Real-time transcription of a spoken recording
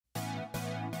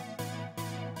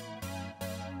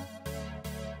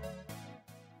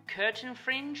curtain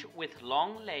fringe with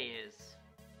long layers.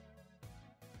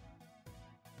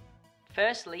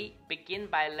 Firstly, begin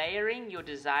by layering your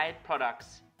desired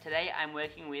products. Today I'm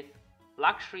working with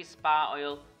Luxury Spa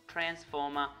Oil,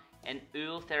 Transformer and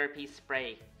Oil Therapy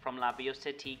Spray from La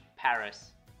Biocétique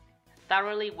Paris.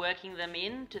 Thoroughly working them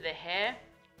into the hair,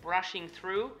 brushing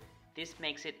through. This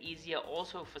makes it easier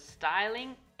also for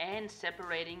styling and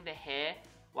separating the hair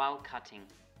while cutting.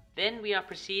 Then we are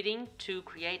proceeding to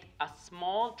create a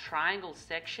small triangle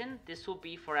section. This will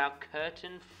be for our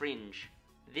curtain fringe.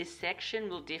 This section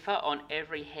will differ on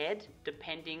every head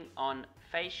depending on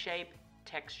face shape,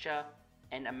 texture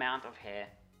and amount of hair.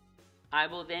 I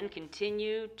will then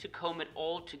continue to comb it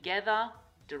all together,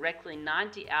 directly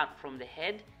 90 out from the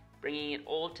head, bringing it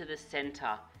all to the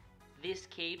center. This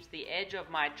keeps the edge of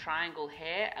my triangle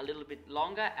hair a little bit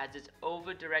longer as it's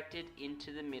over directed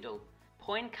into the middle.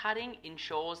 Point cutting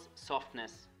ensures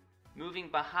softness. Moving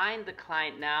behind the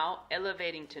client now,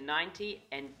 elevating to 90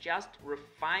 and just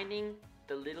refining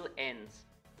the little ends.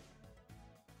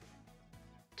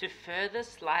 To further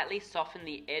slightly soften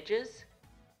the edges,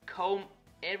 comb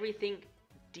everything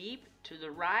deep to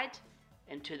the right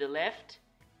and to the left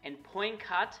and point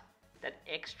cut that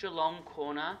extra long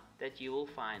corner that you will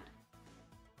find.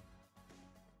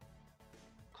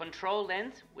 Control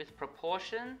length with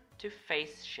proportion to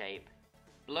face shape.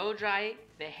 Blow dry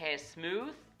the hair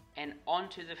smooth and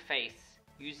onto the face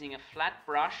using a flat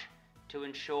brush to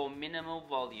ensure minimal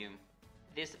volume.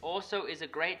 This also is a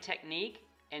great technique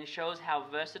and shows how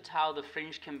versatile the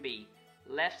fringe can be.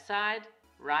 Left side,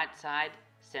 right side,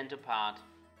 center part.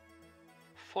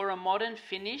 For a modern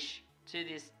finish to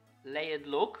this layered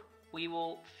look, we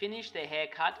will finish the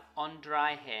haircut on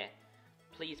dry hair.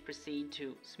 Please proceed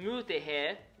to smooth the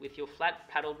hair with your flat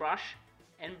paddle brush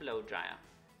and blow dryer.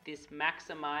 This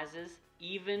maximizes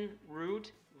even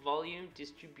root volume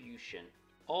distribution.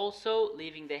 Also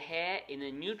leaving the hair in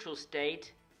a neutral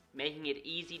state, making it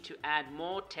easy to add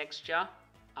more texture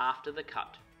after the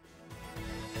cut.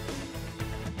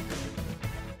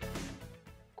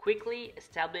 Quickly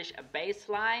establish a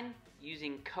baseline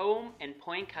using comb and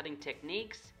point cutting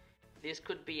techniques. This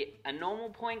could be a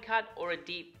normal point cut or a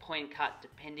deep point cut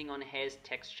depending on hair's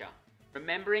texture.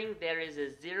 Remembering there is a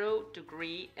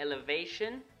 0-degree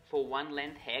elevation for one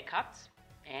length haircuts,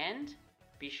 and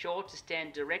be sure to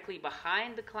stand directly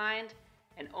behind the client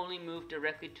and only move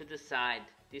directly to the side.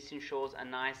 This ensures a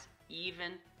nice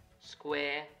even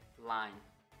square line.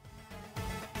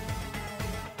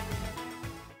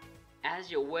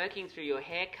 As you're working through your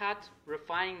haircut,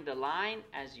 refining the line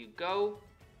as you go,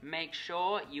 make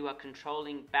sure you are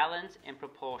controlling balance and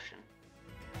proportion.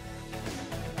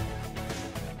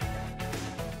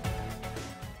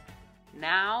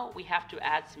 Now we have to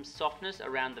add some softness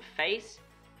around the face,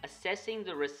 assessing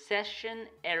the recession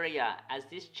area as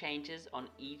this changes on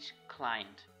each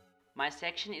client. My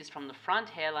section is from the front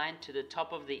hairline to the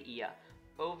top of the ear,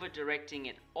 over directing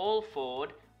it all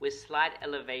forward with slight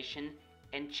elevation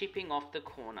and chipping off the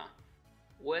corner.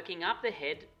 Working up the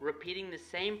head, repeating the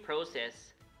same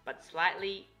process, but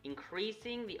slightly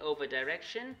increasing the over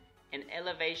direction and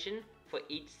elevation for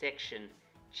each section,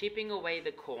 chipping away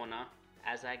the corner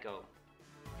as I go.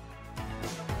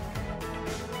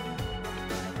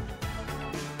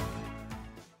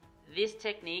 This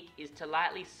technique is to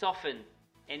lightly soften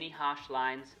any harsh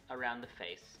lines around the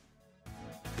face.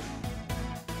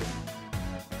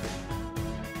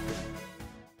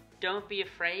 Don't be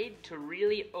afraid to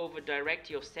really over-direct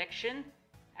your section,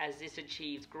 as this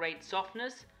achieves great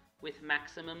softness with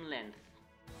maximum length.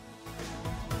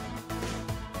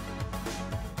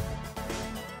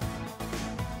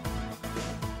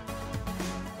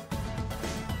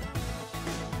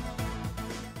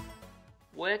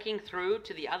 Working through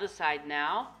to the other side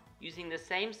now, using the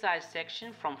same size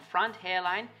section from front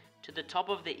hairline to the top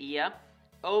of the ear,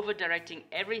 over directing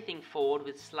everything forward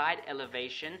with slight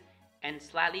elevation and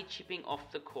slightly chipping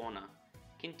off the corner.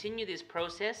 Continue this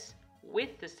process with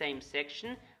the same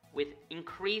section with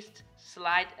increased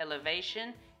slight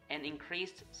elevation and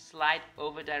increased slight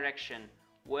over direction,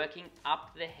 working up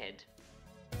the head.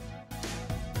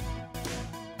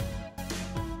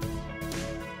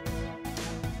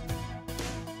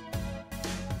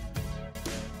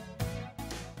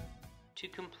 To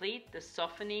complete the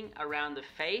softening around the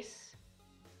face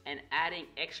and adding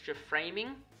extra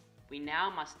framing, we now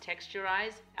must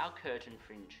texturize our curtain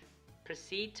fringe.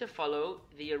 Proceed to follow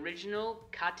the original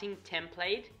cutting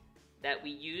template that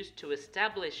we used to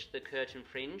establish the curtain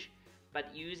fringe,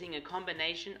 but using a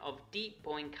combination of deep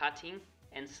point cutting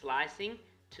and slicing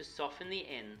to soften the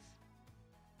ends.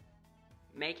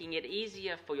 Making it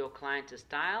easier for your client to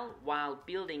style while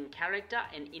building character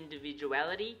and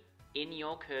individuality in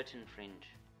your curtain fringe.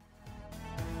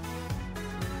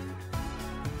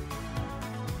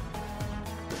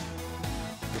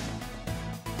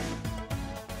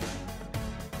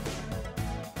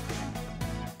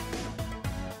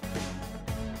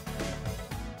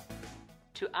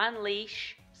 To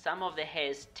unleash some of the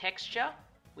hair's texture,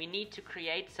 we need to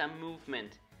create some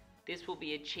movement. This will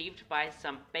be achieved by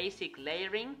some basic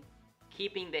layering,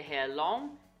 keeping the hair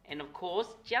long, and of course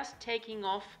just taking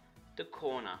off the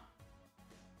corner.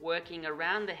 Working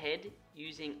around the head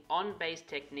using on-base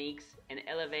techniques and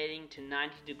elevating to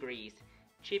 90 degrees,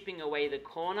 chipping away the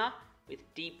corner with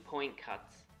deep point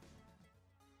cuts.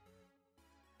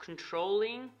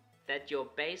 Controlling that your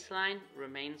baseline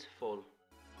remains full.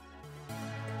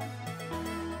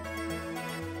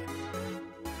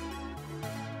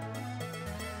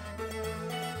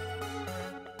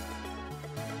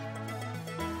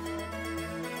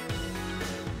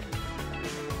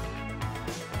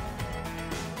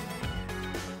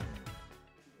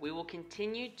 We will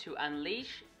continue to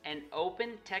unleash and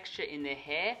open texture in the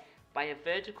hair by a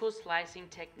vertical slicing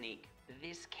technique.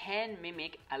 This can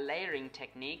mimic a layering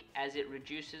technique as it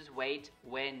reduces weight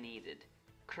where needed.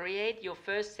 Create your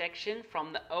first section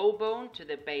from the O-bone to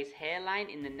the base hairline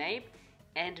in the nape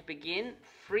and begin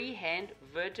freehand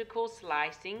vertical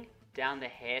slicing down the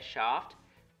hair shaft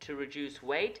to reduce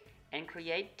weight and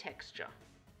create texture.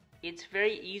 It's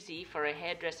very easy for a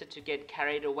hairdresser to get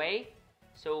carried away,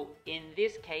 so in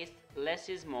this case, less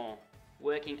is more.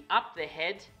 Working up the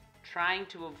head, trying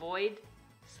to avoid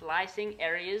slicing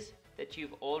areas that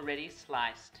you've already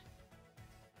sliced.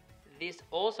 This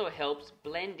also helps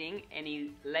blending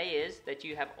any layers that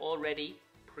you have already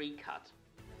pre-cut.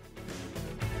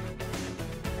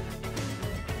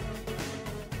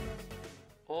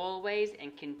 Always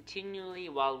and continually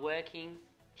while working,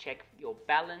 check your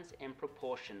balance and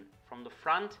proportion from the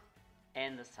front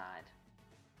and the side.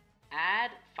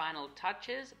 Add final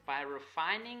touches by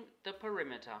refining the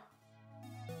perimeter.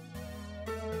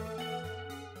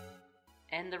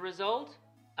 And the result?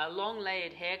 A long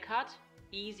layered haircut,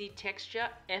 easy texture,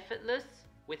 effortless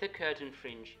with a curtain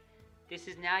fringe. This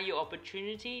is now your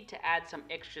opportunity to add some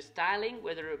extra styling,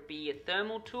 whether it be a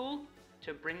thermal tool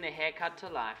to bring the haircut to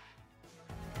life.